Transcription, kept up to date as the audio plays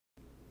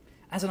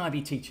As an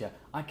IB teacher,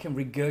 I can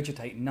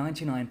regurgitate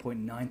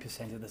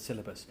 99.9% of the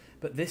syllabus,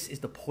 but this is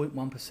the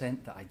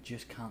 0.1% that I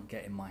just can't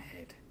get in my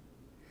head.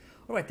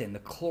 Alright then, the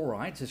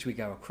chlorides as we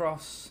go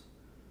across,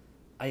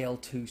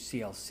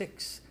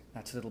 Al2Cl6,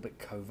 that's a little bit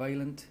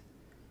covalent,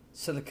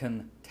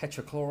 silicon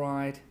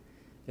tetrachloride,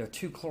 there are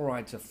 2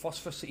 chlorides of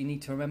phosphorus that you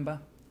need to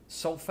remember,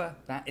 sulfur,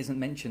 that isn't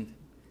mentioned,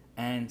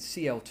 and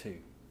Cl2,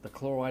 the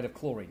chloride of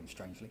chlorine,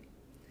 strangely.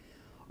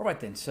 Alright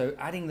then, so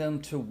adding them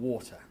to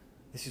water.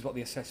 This is what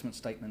the assessment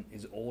statement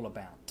is all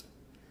about.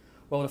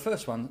 Well, the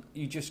first one,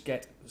 you just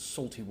get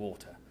salty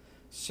water.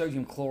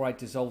 Sodium chloride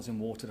dissolves in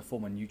water to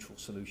form a neutral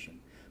solution.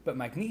 But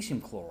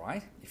magnesium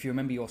chloride, if you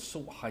remember your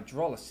salt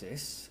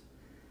hydrolysis,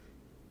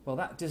 well,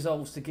 that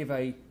dissolves to give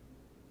a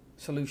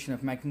solution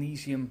of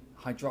magnesium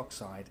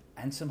hydroxide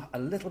and a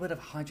little bit of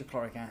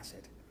hydrochloric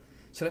acid.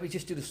 So let me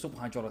just do the salt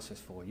hydrolysis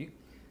for you.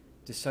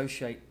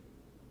 Dissociate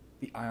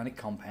the ionic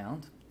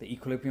compound, the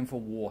equilibrium for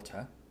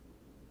water.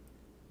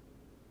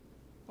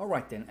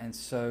 Alright then, and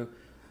so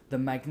the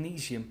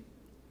magnesium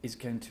is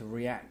going to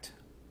react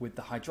with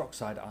the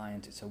hydroxide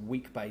ions. It's a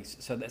weak base,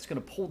 so that's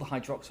going to pull the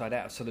hydroxide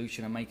out of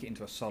solution and make it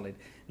into a solid,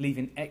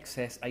 leaving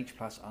excess H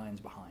plus ions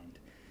behind.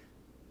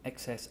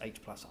 Excess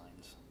H plus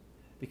ions.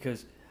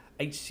 Because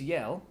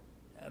HCl,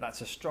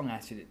 that's a strong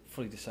acid, it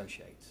fully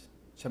dissociates.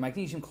 So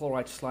magnesium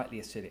chloride is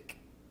slightly acidic.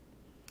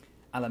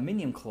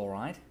 Aluminium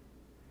chloride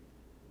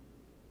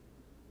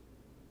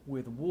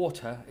with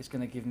water is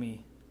going to give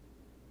me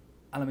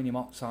aluminium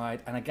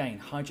oxide, and again,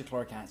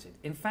 hydrochloric acid.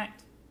 In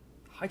fact,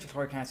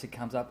 hydrochloric acid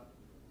comes up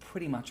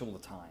pretty much all the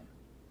time.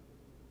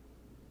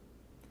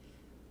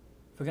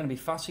 If we're going to be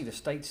fussy, the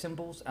state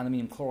symbols,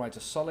 aluminium chloride is a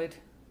solid,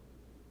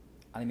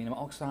 aluminium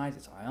oxide,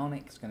 it's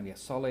ionic, it's going to be a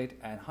solid,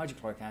 and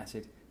hydrochloric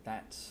acid,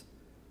 that's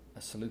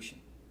a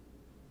solution.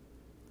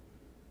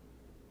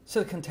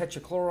 Silicon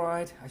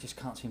tetrachloride, I just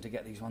can't seem to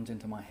get these ones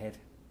into my head.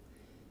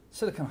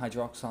 Silicon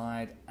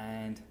hydroxide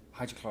and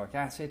hydrochloric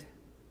acid,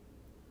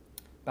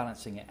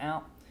 balancing it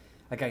out.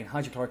 Again,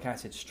 hydrochloric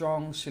acid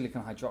strong,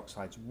 silicon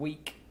hydroxide's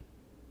weak,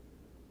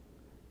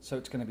 so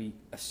it's going to be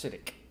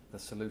acidic, the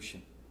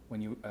solution,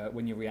 when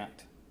you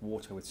react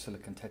water with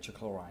silicon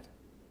tetrachloride.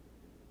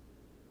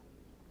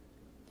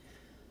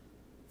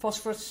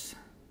 Phosphorus,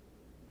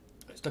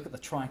 let's look at the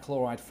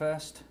trichloride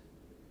first.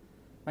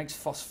 Makes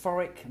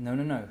phosphoric,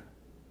 no,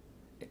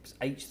 it's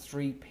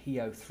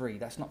H3PO3,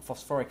 that's not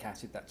phosphoric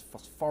acid, that's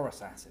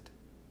phosphorus acid.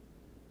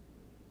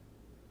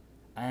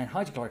 And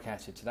hydrochloric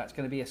acid, so that's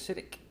going to be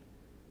acidic.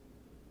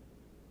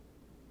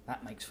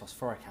 That makes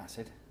phosphoric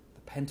acid,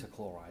 the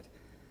pentachloride.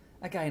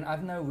 Again,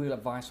 I've no real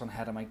advice on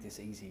how to make this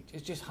easy.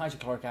 It's just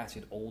hydrochloric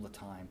acid all the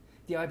time.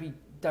 The IB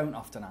don't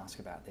often ask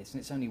about this,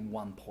 and it's only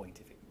 1 point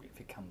if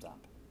it comes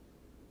up.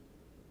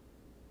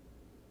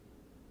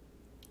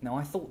 Now,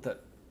 I thought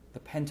that the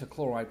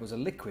pentachloride was a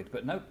liquid,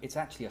 but no, it's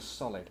actually a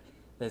solid.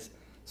 There's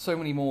so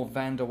many more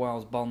van der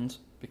Waals bonds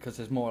because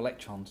there's more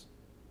electrons.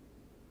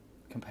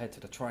 Compared to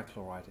the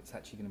trichloride, it's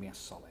actually going to be a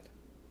solid.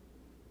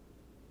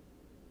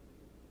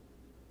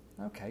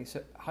 Okay,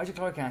 so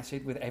hydrochloric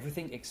acid with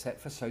everything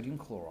except for sodium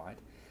chloride,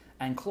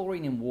 and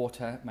chlorine in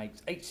water makes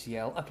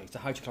HCl. Okay, so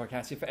hydrochloric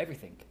acid for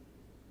everything.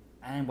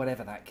 And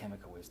whatever that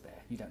chemical is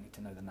there, you don't need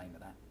to know the name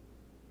of that.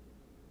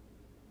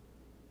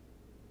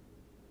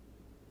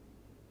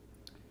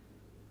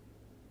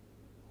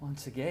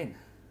 Once again,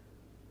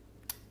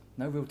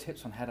 no real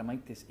tips on how to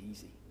make this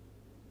easy.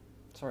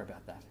 Sorry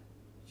about that.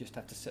 You just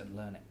have to sit and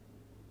learn it.